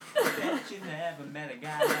you never met a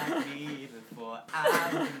guy like me before.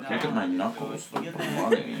 I Look at my knuckles. Look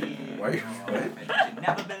money. Why? What?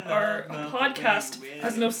 Our podcast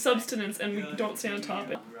has no substance and we don't stay on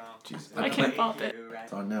topic. Jeez. I can't pop it.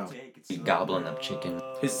 It's on now. Goblin of chicken.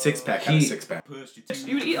 His six-pack had a six-pack.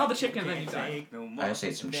 You would eat all the chicken and then you die. I just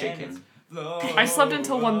ate some chicken. I slept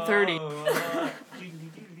until 1:30.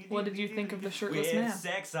 What did you think of the shirtless man?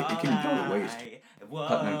 You can go to waste.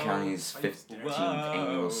 Putnam County's 15th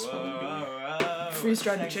annual spelling bee.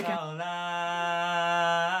 Freeze-dried chicken.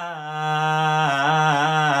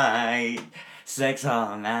 Sex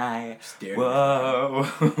all night. Stared Whoa.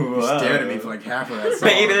 You stared at me for like half of that song.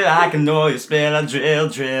 Baby, like an oil spill, I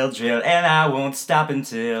drill, and I won't stop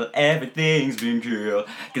until everything's been killed.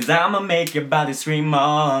 'Cause I'ma make your body scream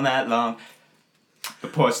all night long. The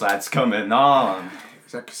porch light's coming on.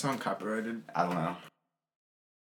 Is that song copyrighted? I don't know.